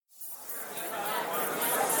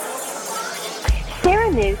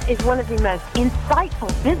Sarah Noose is one of the most insightful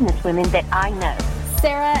businesswomen that I know.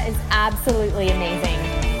 Sarah is absolutely amazing.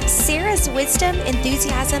 Sarah's wisdom,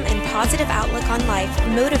 enthusiasm, and positive outlook on life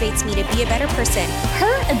motivates me to be a better person.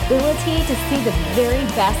 Her ability to see the very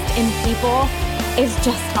best in people is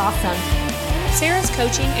just awesome. Sarah's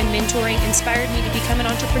coaching and mentoring inspired me to become an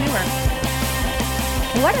entrepreneur.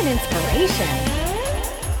 What an inspiration.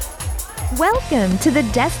 Welcome to the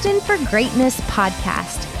Destined for Greatness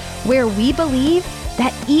podcast, where we believe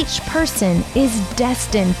that each person is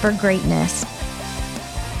destined for greatness.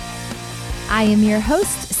 I am your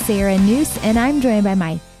host, Sarah Noose, and I'm joined by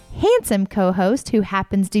my handsome co-host, who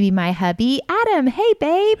happens to be my hubby, Adam. Hey,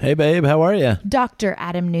 babe. Hey, babe. How are you? Dr.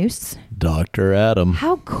 Adam Noose. Dr. Adam.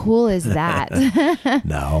 How cool is that?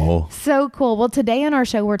 No. So cool. Well, today on our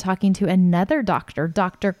show, we're talking to another doctor,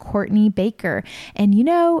 Dr. Courtney Baker. And you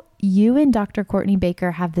know, you and Dr. Courtney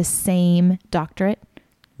Baker have the same doctorate.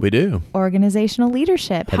 We do. Organizational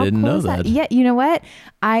leadership. I didn't know that. Yeah, you know what?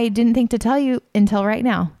 I didn't think to tell you until right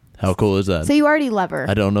now. How cool is that? So you already love her.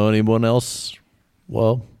 I don't know anyone else.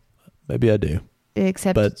 Well, maybe I do.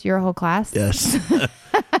 Except your whole class? Yes.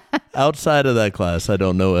 Outside of that class, I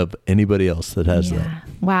don't know of anybody else that has that.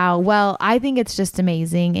 Wow. Well, I think it's just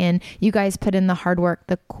amazing. And you guys put in the hard work.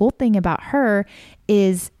 The cool thing about her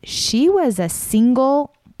is she was a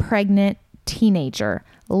single pregnant teenager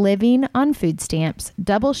living on food stamps,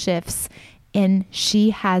 double shifts, and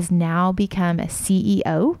she has now become a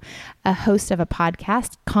CEO, a host of a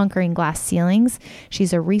podcast, Conquering Glass Ceilings.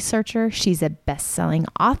 She's a researcher. She's a best-selling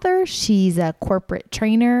author. She's a corporate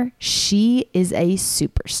trainer. She is a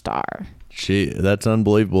superstar. That's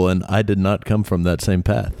unbelievable. And I did not come from that same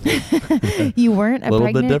path. You weren't a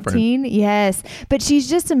pregnant bit different. teen? Yes. But she's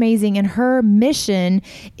just amazing. And her mission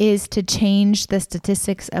is to change the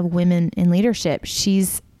statistics of women in leadership.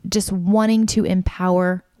 She's just wanting to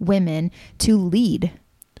empower women to lead.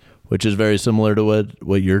 Which is very similar to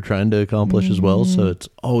what you're trying to accomplish as well. So it's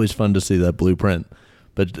always fun to see that blueprint.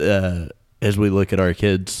 But as we look at our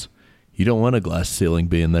kids, you don't want a glass ceiling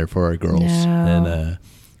being there for our girls. No.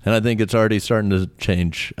 And I think it's already starting to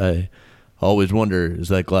change. I always wonder, is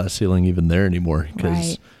that glass ceiling even there anymore?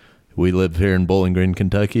 Because we live here in Bowling Green,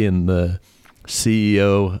 Kentucky, and the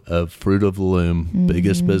CEO of Fruit of the Loom,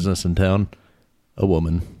 biggest business in town, a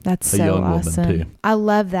woman. That's a so young awesome. woman too. I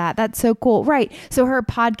love that. That's so cool. Right. So her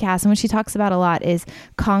podcast, and what she talks about a lot, is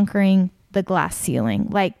conquering the glass ceiling.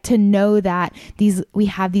 Like, to know that we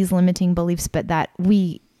have these limiting beliefs, but that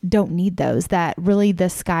we don't need those, that really the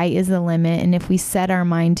sky is the limit. And if we set our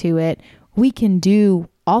mind to it, we can do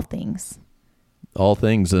all things. All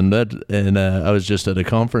things. And I was just at a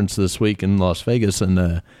conference this week in Las Vegas,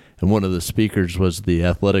 and one of the speakers was the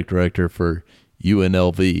athletic director for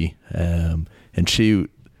UNLV. And she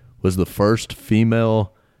was the first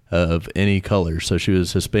female of any color. So she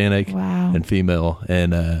was Hispanic and female.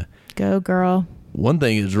 And go girl. One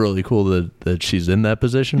thing is really cool that she's in that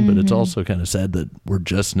position, but it's also kind of sad that we're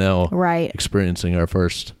just now experiencing our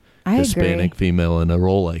first Hispanic female in a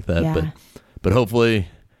role like that. Yeah. But hopefully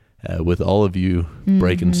with all of you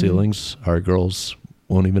breaking ceilings, our girls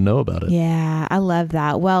won't even know about it. Yeah, I love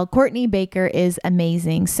that. Well, Courtney Baker is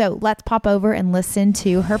amazing. So let's pop over and listen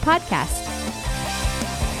to her podcast.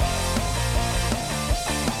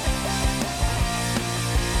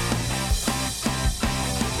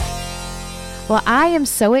 Well, I am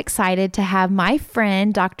so excited to have my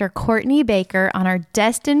friend, Dr. Courtney Baker, on our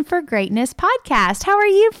Destined for Greatness podcast. How are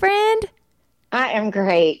you, friend? I am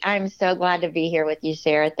great. I'm so glad to be here with you,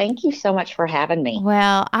 Sarah. Thank you so much for having me.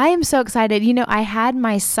 Well, I am so excited. You know, I had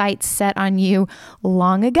my sights set on you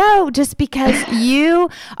long ago just because you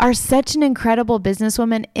are such an incredible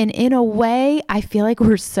businesswoman. And in a way, I feel like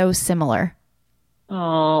we're so similar.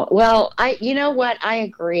 Oh, well, you know what? I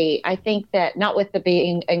agree. I think that not with the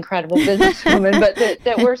being incredible businesswoman, but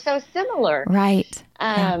that we're so similar. Right.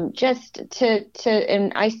 Just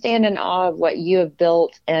and I stand in awe of what you have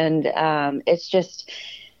built, and it's just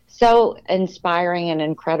so inspiring and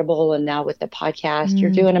incredible. And now with the podcast,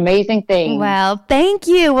 you're doing amazing things. Well, thank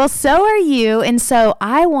you. Well, so are you. And so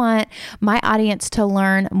I want my audience to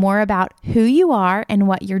learn more about who you are and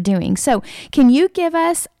what you're doing. So can you give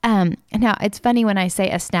us, now it's funny when I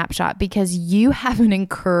say a snapshot because you have an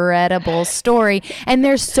incredible story and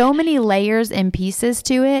there's so many layers and pieces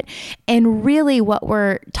to it. And really what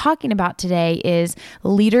we're talking about today is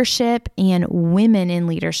leadership and women in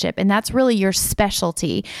leadership. And that's really your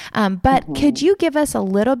specialty. But could you give us a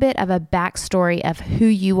little bit of a backstory of who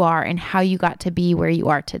you are and how you got to be where you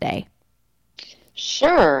are today?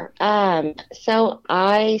 Sure. So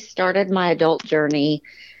I started my adult journey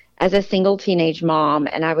as a single teenage mom,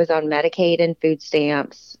 and I was on Medicaid and food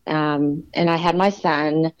stamps. And I had my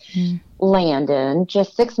son, Landon,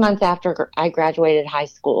 just 6 months after I graduated high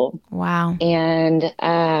school. Wow. And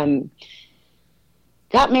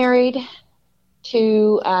got married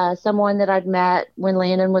to someone that I'd met when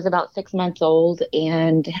Landon was about 6 months old.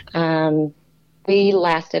 And we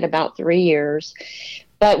lasted about 3 years.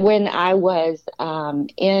 But when I was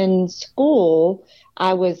in school,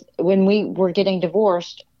 when we were getting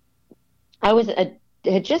divorced, I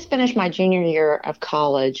had just finished my junior year of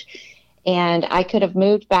college, and I could have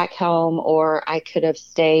moved back home or I could have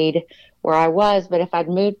stayed where I was. But if I'd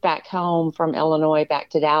moved back home from Illinois back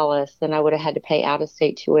to Dallas, then I would have had to pay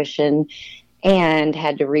out-of-state tuition and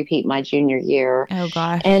had to repeat my junior year. Oh,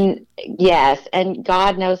 gosh. And yes, and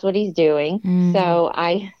God knows what he's doing. So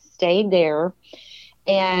I stayed there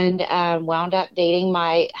and wound up dating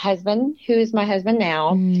my husband, who's my husband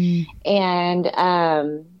now.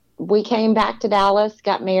 And we came back to Dallas,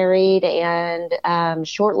 got married, and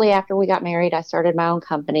shortly after we got married, I started my own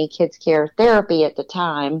company, Kids Care Therapy at the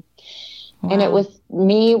time. Wow. And it was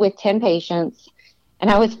me with 10 patients.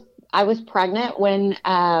 And I was pregnant when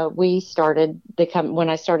I started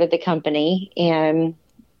the company, and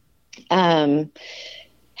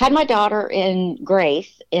had my daughter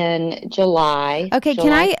Grace in July. Okay,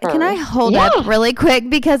 July can I hold up really quick,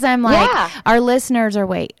 because I'm like, our listeners are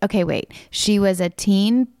wait. She was a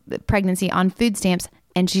teen pregnancy on food stamps,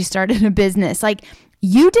 and she started a business. Like,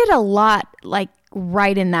 you did a lot, like,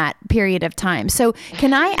 right in that period of time. So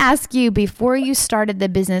can I ask you, before you started the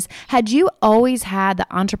business, had you always had the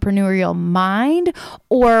entrepreneurial mind,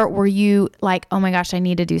 or were you like, oh my gosh, I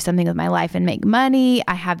need to do something with my life and make money,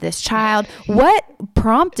 I have this child? What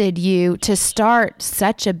prompted you to start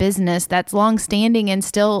such a business that's long-standing and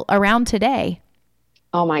still around today?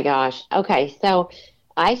 Oh my gosh. Okay. So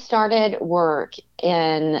I started work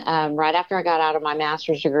in right after I got out of my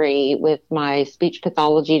master's degree with my speech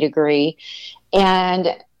pathology degree, and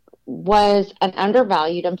was an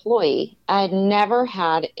undervalued employee. I had never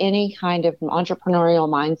had any kind of entrepreneurial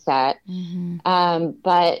mindset,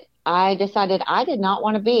 but I decided I did not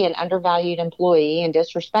want to be an undervalued employee and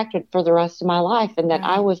disrespected for the rest of my life, and that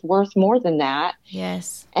I was worth more than that.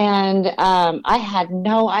 Yes. And I had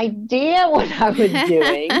no idea what I was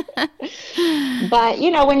doing. But,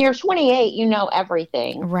 when you're 28, you know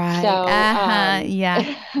everything. Right. So,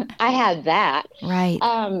 yeah. I had that. Right.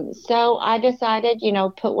 So I decided,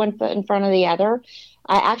 put one foot in front of the other.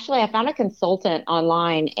 I found a consultant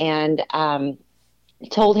online and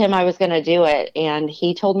told him I was going to do it. And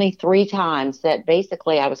he told me 3 times that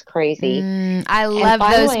basically I was crazy. I love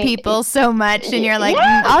those people so much. And you're like,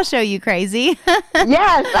 I'll show you crazy.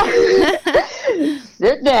 Yes.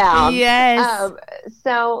 Sit down. Yes.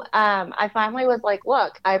 So I finally was like,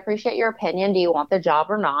 look, I appreciate your opinion. Do you want the job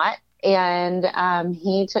or not? And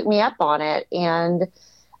he took me up on it. And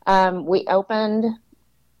we opened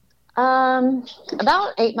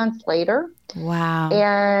about 8 months later. Wow.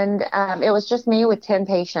 And it was just me with 10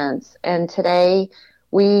 patients. And today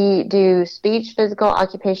we do speech, physical,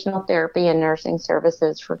 occupational therapy, and nursing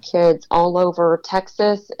services for kids all over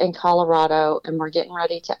Texas and Colorado. And we're getting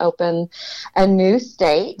ready to open a new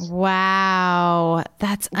state. Wow.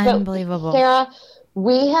 That's unbelievable. So, Sarah,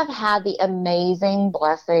 we have had the amazing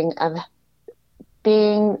blessing of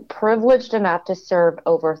being privileged enough to serve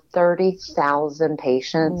over 30,000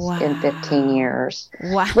 patients in 15 years.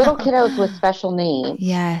 Wow. Little kiddos with special needs.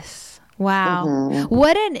 Yes. Wow.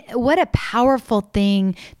 What a powerful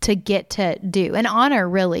thing to get to do. An honor,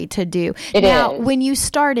 really, to do. It now, is. when you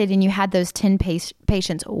started and you had those 10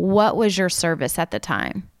 patients, what was your service at the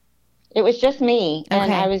time? It was just me,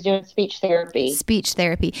 and I was doing speech therapy. Speech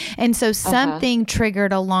therapy. And so something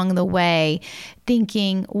triggered along the way,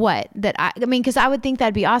 thinking because I would think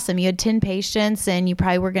that'd be awesome. You had 10 patients and you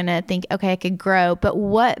probably were going to think, okay, I could grow. But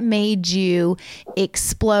what made you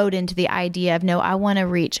explode into the idea of, no, I want to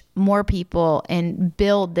reach more people and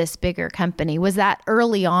build this bigger company? Was that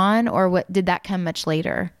early on, or did that come much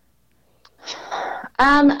later?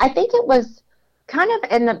 I think it was kind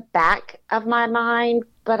of in the back of my mind,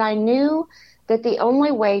 but I knew that the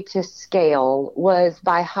only way to scale was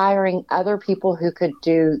by hiring other people who could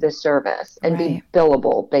do the service and be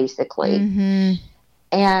billable, basically.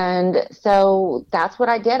 And so that's what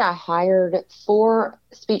I did. I hired 4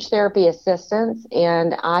 speech therapy assistants,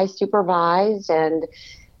 and I supervised, and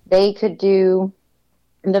they could do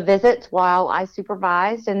the visits while I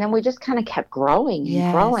supervised. And then we just kind of kept growing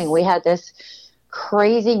and growing. We had this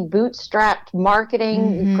crazy bootstrapped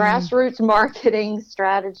marketing, grassroots marketing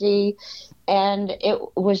strategy. And it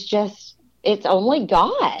was just it's only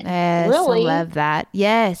God. Yes, really. I love that.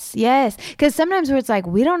 Yes, yes. Because sometimes where it's like,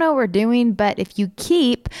 we don't know what we're doing, but if you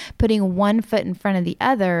keep putting one foot in front of the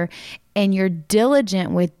other and you're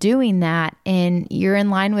diligent with doing that and you're in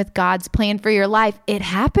line with God's plan for your life, it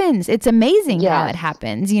happens. It's amazing how it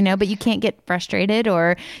happens, but you can't get frustrated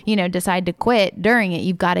or, decide to quit during it.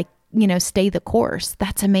 You've got to, stay the course.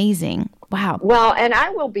 That's amazing. Wow. Well, and I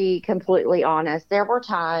will be completely honest. There were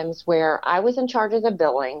times where I was in charge of the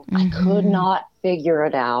billing. I could not figure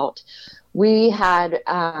it out. We had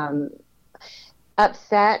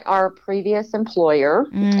upset our previous employer,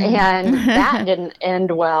 and that didn't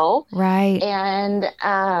end well. Right. And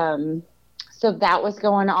so that was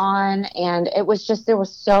going on, and it was just, there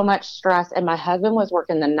was so much stress. And my husband was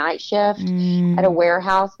working the night shift at a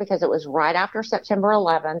warehouse because it was right after September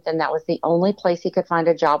 11th, and that was the only place he could find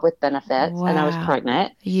a job with benefits. Wow. And I was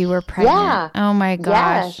pregnant. You were pregnant? Yeah. Oh my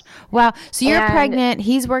gosh. Yes. Wow. So you're pregnant.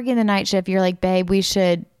 He's working the night shift. You're like, babe, we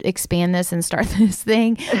should expand this and start this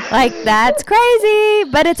thing. Like, that's crazy,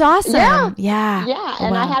 but it's awesome. Yeah. Yeah.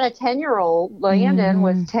 And I had a 10-year-old. Landon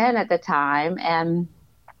was 10 at the time, and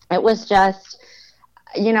it was just,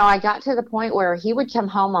 I got to the point where he would come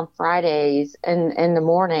home on Fridays in the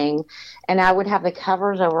morning, and I would have the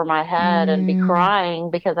covers over my head and be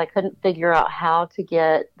crying because I couldn't figure out how to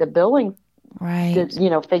get the billing,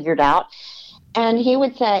 figured out. And he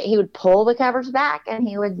would pull the covers back, and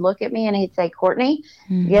he would look at me and he'd say, Courtney,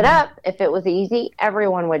 get up. If it was easy,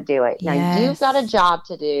 everyone would do it. Now you've got a job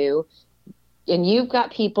to do, and you've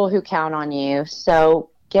got people who count on you. So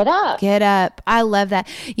get up. Get up. I love that.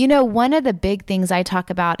 One of the big things I talk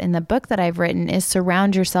about in the book that I've written is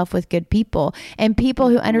surround yourself with good people and people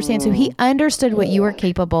who understand. So he understood what you were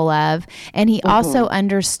capable of, and he also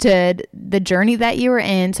understood the journey that you were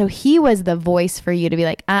in. So he was the voice for you to be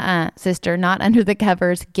like, sister, not under the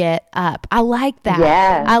covers, get up. I like that.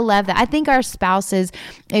 Yes. I love that. I think our spouses,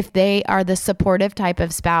 if they are the supportive type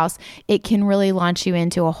of spouse, it can really launch you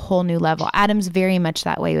into a whole new level. Adam's very much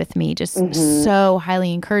that way with me, just so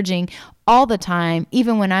highly encouraging all the time,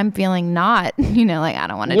 even when I'm feeling not, like I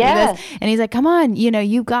don't want to do this. And he's like, come on,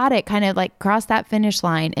 you got it, kind of like cross that finish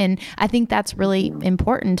line. And I think that's really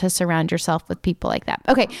important to surround yourself with people like that.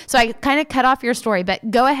 Okay. So I kind of cut off your story,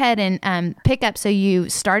 but go ahead and pick up. So you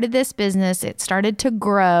started this business, it started to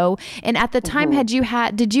grow. And at the time, did you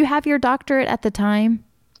have your doctorate at the time?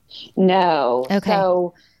 No. Okay.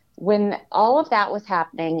 So when all of that was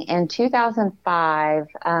happening in 2005,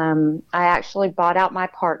 I actually bought out my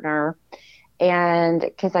partner, and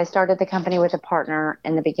because I started the company with a partner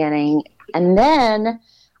in the beginning, and then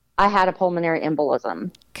I had a pulmonary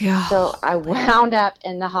embolism. God. So I wound up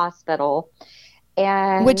in the hospital.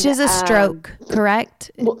 And which is a stroke,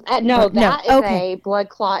 correct? No, that is a blood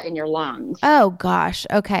clot in your lungs. Oh, gosh.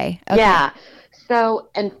 Okay. Yeah. So,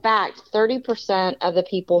 in fact, 30% of the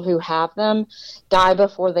people who have them die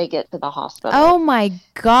before they get to the hospital. Oh, my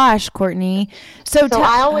gosh, Courtney. So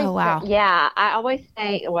I always, wow. I always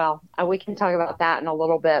say, well, we can talk about that in a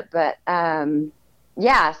little bit, but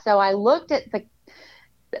so I looked at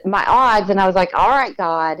my odds and I was like, all right,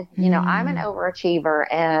 God, I'm an overachiever,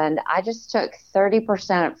 and I just took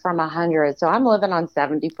 30% from 100. So I'm living on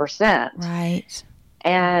 70%. Right.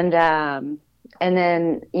 And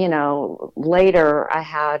then, later I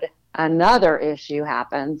had another issue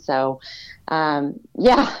happen. So, I'm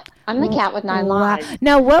the cat with 9 lives.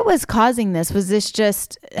 Now, what was causing this? Was this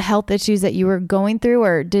just health issues that you were going through,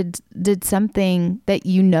 or did something that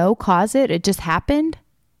cause it? It just happened?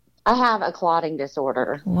 I have a clotting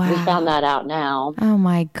disorder. Wow. We found that out now. Oh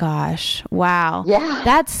my gosh. Wow. Yeah.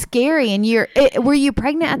 That's scary. And were you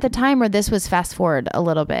pregnant at the time, or this was fast forward a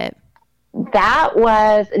little bit? That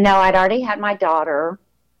was, no, I'd already had my daughter.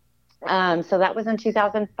 So that was in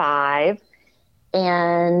 2005.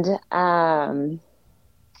 And, so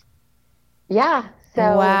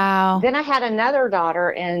wow. Then I had another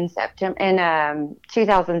daughter in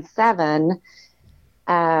 2007,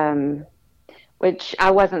 which I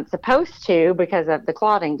wasn't supposed to because of the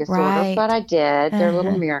clotting disorder, right. But I did. They're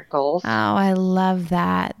little miracles. Oh, I love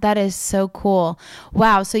that. That is so cool.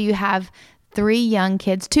 Wow. So you have 2 young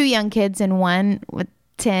kids and one with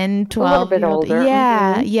 10, 12. A little bit older.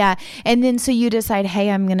 Yeah. Mm-hmm. Yeah. And then so you decide, hey,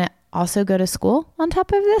 I'm going to also go to school on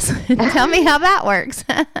top of this. Tell me how that works.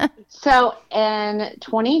 So in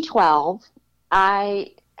 2012,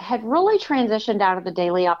 I had really transitioned out of the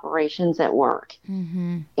daily operations at work,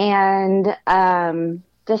 and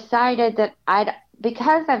decided that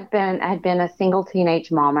because I had been a single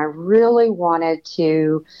teenage mom, I really wanted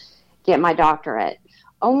to get my doctorate.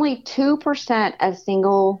 Only 2% of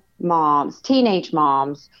single moms, teenage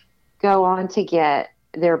moms, go on to get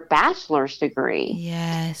their bachelor's degree.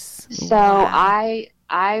 Yes. So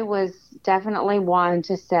I was definitely one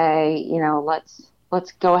to say, you know,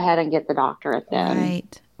 let's go ahead and get the doctorate then.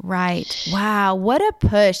 Right. Wow. What a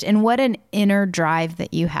push and what an inner drive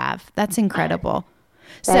that you have. That's incredible.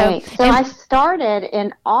 So I started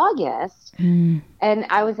in August and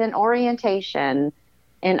I was in orientation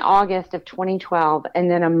in August of 2012 and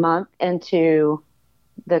then a month into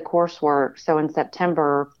the coursework. So on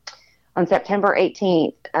September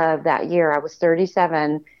 18th of that year, I was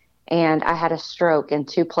 37 and I had a stroke in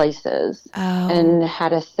 2 places and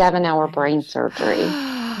had a 7-hour brain surgery.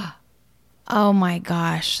 Oh my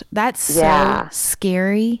gosh. That's so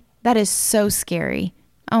scary. That is so scary.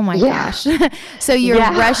 Oh my gosh. So you're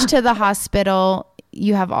rushed to the hospital.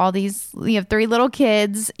 You have you have 3 little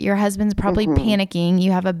kids. Your husband's probably panicking.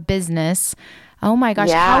 You have a business. Oh my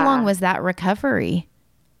gosh. How long was that recovery?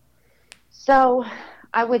 So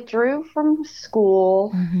I withdrew from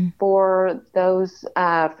school for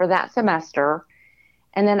that semester.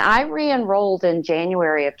 And then I re-enrolled in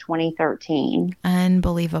January of 2013.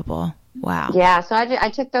 Unbelievable. Wow. Yeah. So I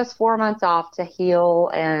took those 4 months off to heal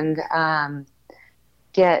and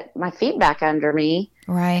get my feet back under me.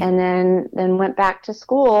 Right. And then went back to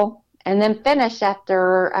school and then finished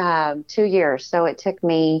after 2 years. So it took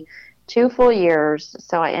me 2 full years.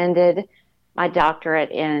 So I ended my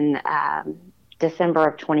doctorate in December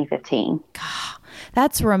of 2015.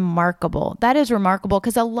 That's remarkable. That is remarkable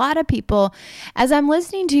because a lot of people, as I'm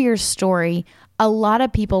listening to your story, a lot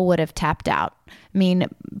of people would have tapped out. I mean,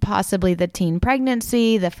 possibly the teen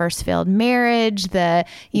pregnancy, the first failed marriage, the,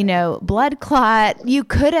 blood clot. You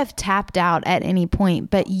could have tapped out at any point,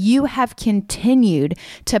 but you have continued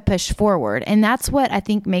to push forward. And that's what I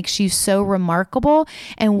think makes you so remarkable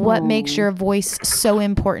and what makes your voice so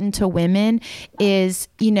important to women is,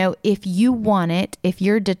 if you want it, if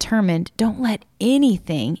you're determined, don't let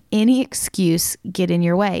any excuse get in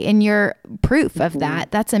your way. And you're proof of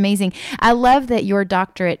that. That's amazing. I love that your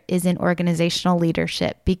doctorate is in organizational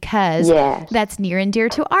leadership because that's near and dear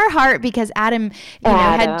to our heart because Adam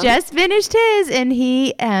had just finished his and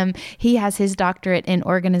he has his doctorate in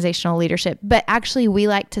organizational leadership. But actually we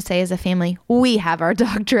like to say as a family, we have our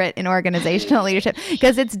doctorate in organizational leadership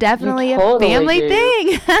because it's definitely a family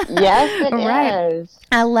thing. Yes, it is.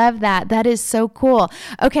 I love that. That is so cool.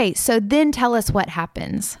 Okay. So then tell us what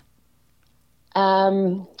happens.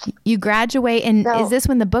 You graduate, and is this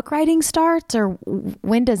when the book writing starts, or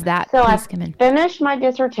when does that piece come in? So I finished my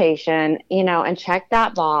dissertation, and checked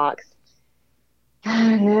that box,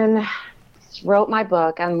 and then wrote my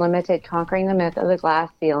book, Unlimited: Conquering the Myth of the Glass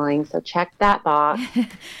Ceiling. So check that box.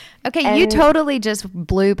 Okay, you totally just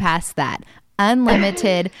blew past that.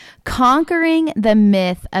 Unlimited: Conquering the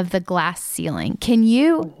Myth of the Glass Ceiling. Can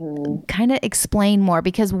you kind of explain more?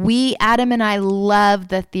 Because Adam and I love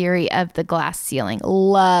the theory of the glass ceiling.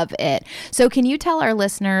 Love it. So can you tell our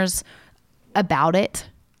listeners about it?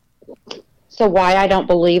 So why I don't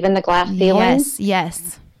believe in the glass ceiling?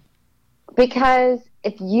 Yes. Because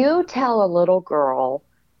if you tell a little girl,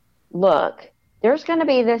 look, there's going to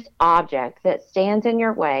be this object that stands in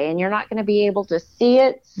your way and you're not going to be able to see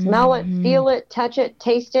it, smell it, feel it, touch it,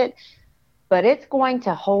 taste it, but it's going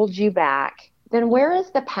to hold you back. Then where is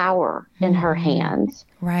the power in her hands?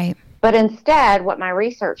 Right. But instead, what my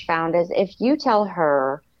research found is if you tell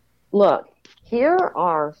her, look, here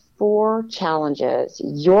are 4 challenges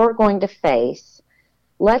you're going to face.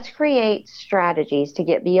 Let's create strategies to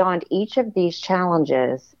get beyond each of these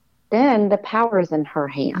challenges. Then the power is in her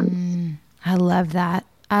hands. I love that.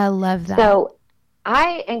 So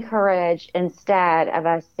I encourage, instead of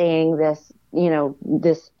us seeing this,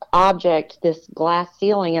 this object, this glass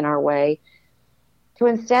ceiling in our way, to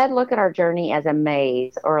instead look at our journey as a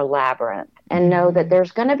maze or a labyrinth and know that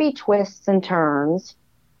there's going to be twists and turns.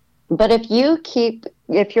 But if you're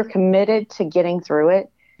committed to getting through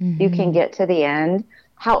it, you can get to the end.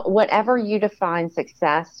 Whatever you define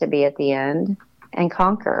success to be at the end and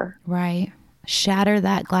conquer. Right. Shatter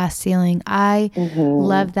that glass ceiling. I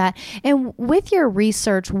love that. And with your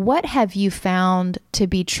research, what have you found to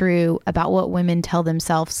be true about what women tell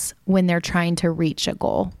themselves when they're trying to reach a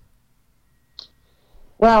goal?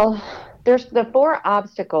 Well, there's the 4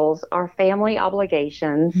 obstacles are family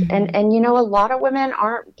obligations. And a lot of women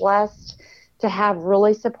aren't blessed to have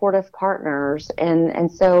really supportive partners.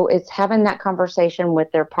 And so it's having that conversation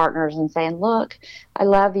with their partners and saying, look, I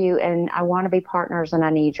love you and I want to be partners and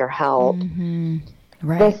I need your help.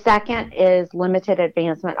 Right. The second is limited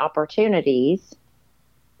advancement opportunities.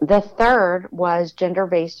 The third was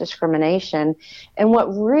gender-based discrimination. And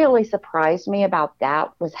what really surprised me about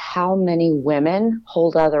that was how many women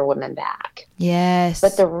hold other women back. Yes.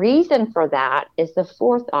 But the reason for that is the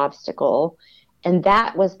 4th obstacle And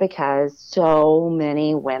that was because so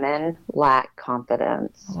many women lack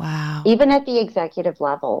confidence. Wow. Even at the executive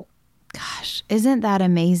level. Gosh, isn't that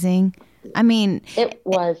amazing? I mean, it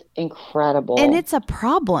was incredible. And it's a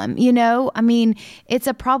problem, you know? I mean, it's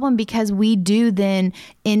a problem because we do then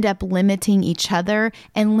end up limiting each other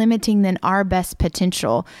and limiting then our best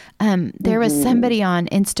potential. There was somebody on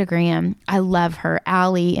Instagram, I love her,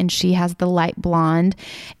 Allie, and she has the light blonde,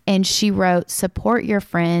 and she wrote, support your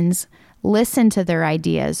friends, listen to their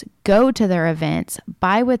ideas, go to their events,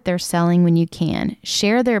 buy what they're selling when you can,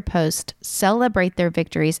 share their posts, celebrate their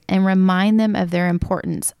victories, and remind them of their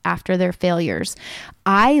importance after their failures.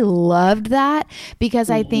 I loved that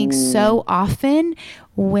because I think so often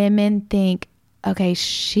women think, okay,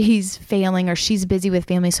 she's failing or she's busy with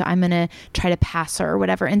family, so I'm going to try to pass her or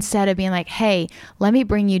whatever, instead of being like, hey, let me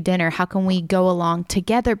bring you dinner. How can we go along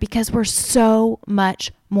together? Because we're so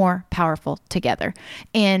much more powerful together.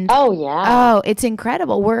 And it's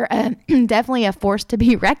incredible. We're definitely a force to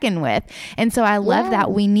be reckoned with. And so I love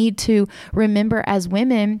that we need to remember as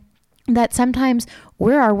women that sometimes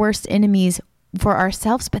we're our worst enemies for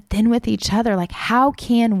ourselves, but then with each other, like how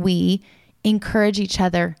can we encourage each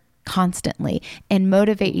other constantly and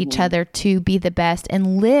motivate each other to be the best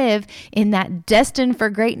and live in that destined for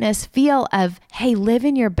greatness feel of, hey, live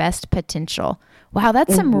in your best potential. Wow,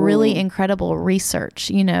 that's some really incredible research,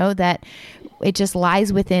 you know, that it just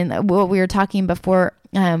lies within what we were talking before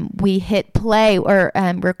we hit play or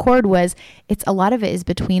record was a lot of it is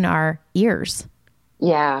between our ears.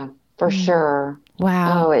 Yeah, for sure.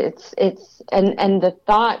 Wow. Oh, it's and the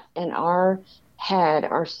thoughts in our head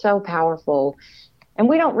are so powerful. And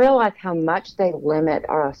we don't realize how much they limit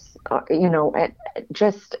us, you know, at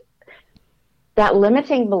just that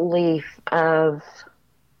limiting belief of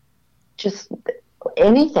just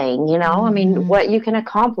anything, you know, I mean, what you can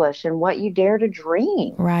accomplish and what you dare to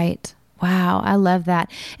dream. Right. Wow. I love that.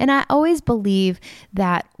 And I always believe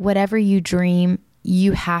that whatever you dream,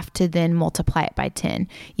 you have to then multiply it by 10,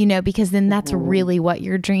 you know, because then that's really what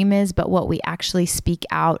your dream is. But what we actually speak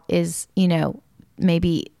out is, you know,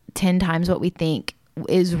 maybe 10 times what we think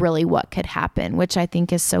is really what could happen, which I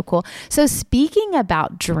think is so cool. So speaking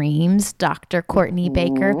about dreams, Dr. Courtney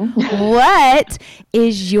Baker, what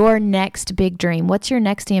is your next big dream? What's your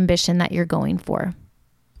next ambition that you're going for?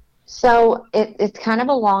 So it's kind of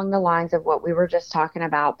along the lines of what we were just talking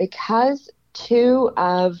about, because two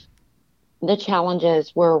of the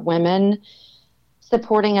challenges were women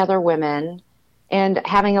supporting other women and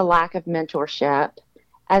having a lack of mentorship,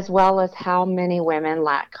 as well as how many women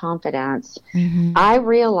lack confidence. I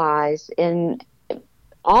realized in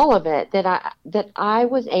all of it that I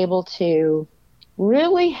was able to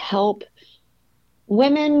really help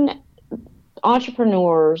women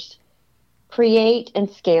entrepreneurs create and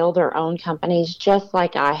scale their own companies just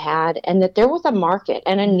like I had, and that there was a market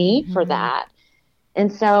and a need for that. And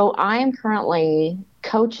so I am currently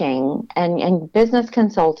coaching and business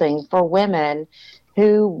consulting for women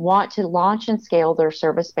who want to launch and scale their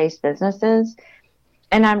service-based businesses.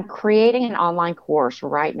 And I'm creating an online course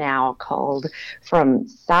right now called From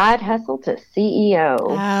Side Hustle to CEO.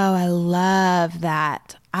 Oh, I love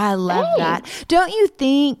that. I love that. Don't you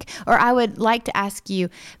think, or I would like to ask you,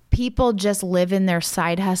 people just live in their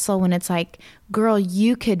side hustle when it's like, girl,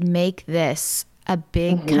 you could make this a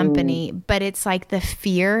big company, but it's like the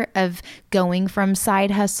fear of going from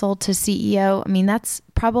side hustle to CEO. I mean, that's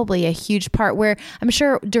probably a huge part where I'm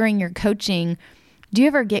sure during your coaching, do you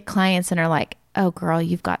ever get clients and are like, oh girl,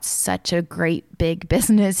 you've got such a great big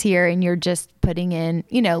business here and you're just putting in,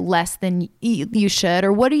 you know, less than you should?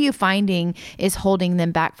 Or what are you finding is holding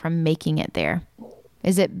them back from making it there?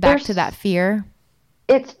 Is it back to that fear?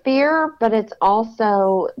 It's fear, but it's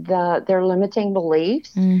also their limiting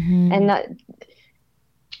beliefs. And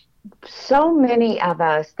so many of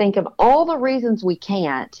us think of all the reasons we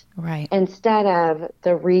can't, instead of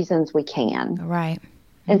the reasons we can.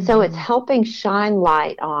 And so it's helping shine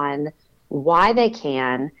light on why they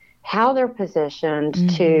can, how they're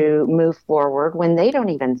positioned to move forward when they don't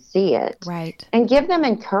even see it, and give them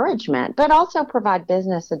encouragement, but also provide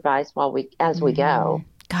business advice as we go.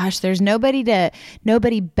 Gosh, there's nobody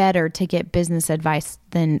better to get business advice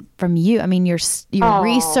than from you. I mean, your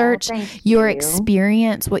research, your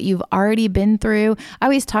experience, what you've already been through. I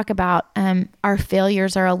always talk about our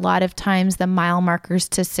failures are a lot of times the mile markers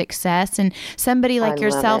to success. And somebody like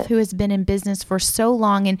yourself who has been in business for so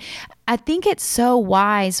long, and I think it's so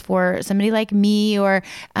wise for somebody like me or,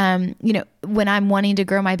 you know, when I'm wanting to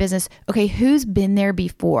grow my business, okay, who's been there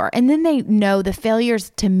before? And then they know the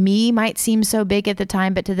failures to me might seem so big at the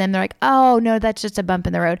time, but to them, they're like, oh no, that's just a bump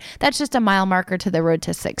in the road. That's just a mile marker to the road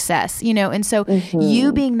to success, you know? And so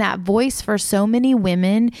you being that voice for so many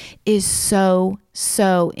women is so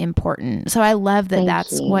important. So I love that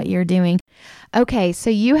that's what you're doing. Okay, so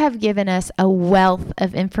you have given us a wealth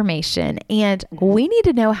of information and we need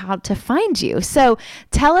to know how to find you. So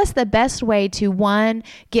tell us the best way to, one,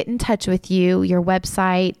 get in touch with you, your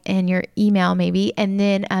website and your email maybe, and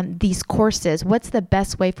then these courses. What's the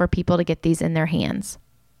best way for people to get these in their hands?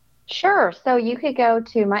 Sure. So you could go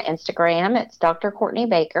to my Instagram. It's Dr. Courtney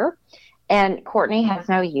Baker. And Courtney has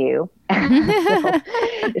no U.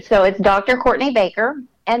 So it's Dr. Courtney Baker.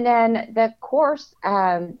 And then the course,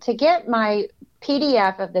 to get my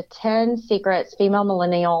PDF of the 10 secrets female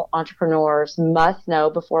millennial entrepreneurs must know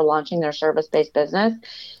before launching their service-based business,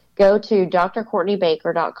 go to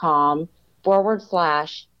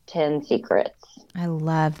drcourtneybaker.com/10 secrets. I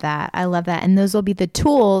love that. And those will be the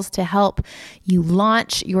tools to help you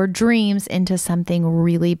launch your dreams into something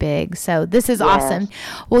really big. So this is awesome.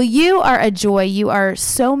 Well, you are a joy. You are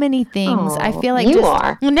so many things. I feel like you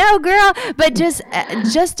are. No, girl, but just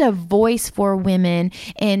a voice for women,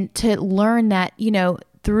 and to learn that, you know,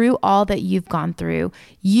 through all that you've gone through,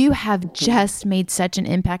 you have just made such an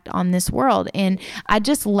impact on this world. And I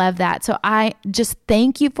just love that. So I just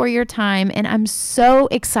thank you for your time. And I'm so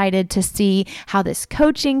excited to see how this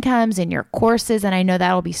coaching comes in your courses. And I know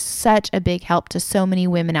that'll be such a big help to so many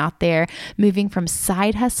women out there moving from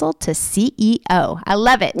side hustle to CEO. I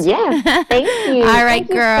love it. Yes. Thank you. All right,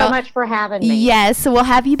 thank girl. You so much for having me. Yes. So we'll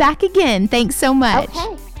have you back again. Thanks so much.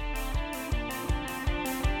 Okay.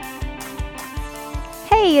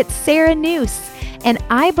 Hey, it's Sarah Noose, and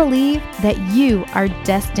I believe that you are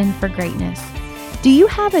destined for greatness. Do you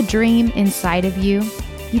have a dream inside of you?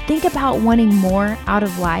 You think about wanting more out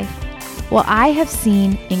of life? Well, I have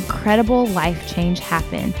seen incredible life change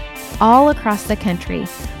happen all across the country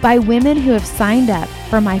by women who have signed up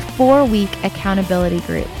for my 4-week accountability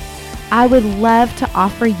group. I would love to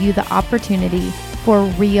offer you the opportunity for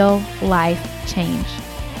real life change.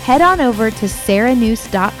 Head on over to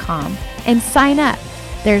sarahnoose.com and sign up.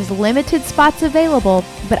 There's limited spots available,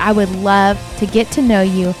 but I would love to get to know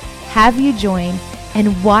you, have you join,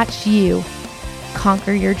 and watch you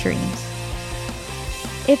conquer your dreams.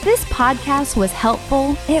 If this podcast was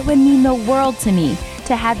helpful, it would mean the world to me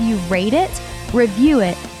to have you rate it, review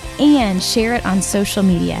it, and share it on social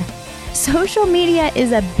media. Social media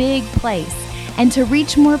is a big place, and to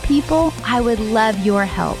reach more people, I would love your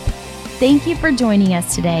help. Thank you for joining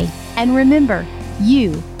us today, and remember,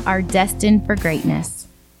 you are destined for greatness.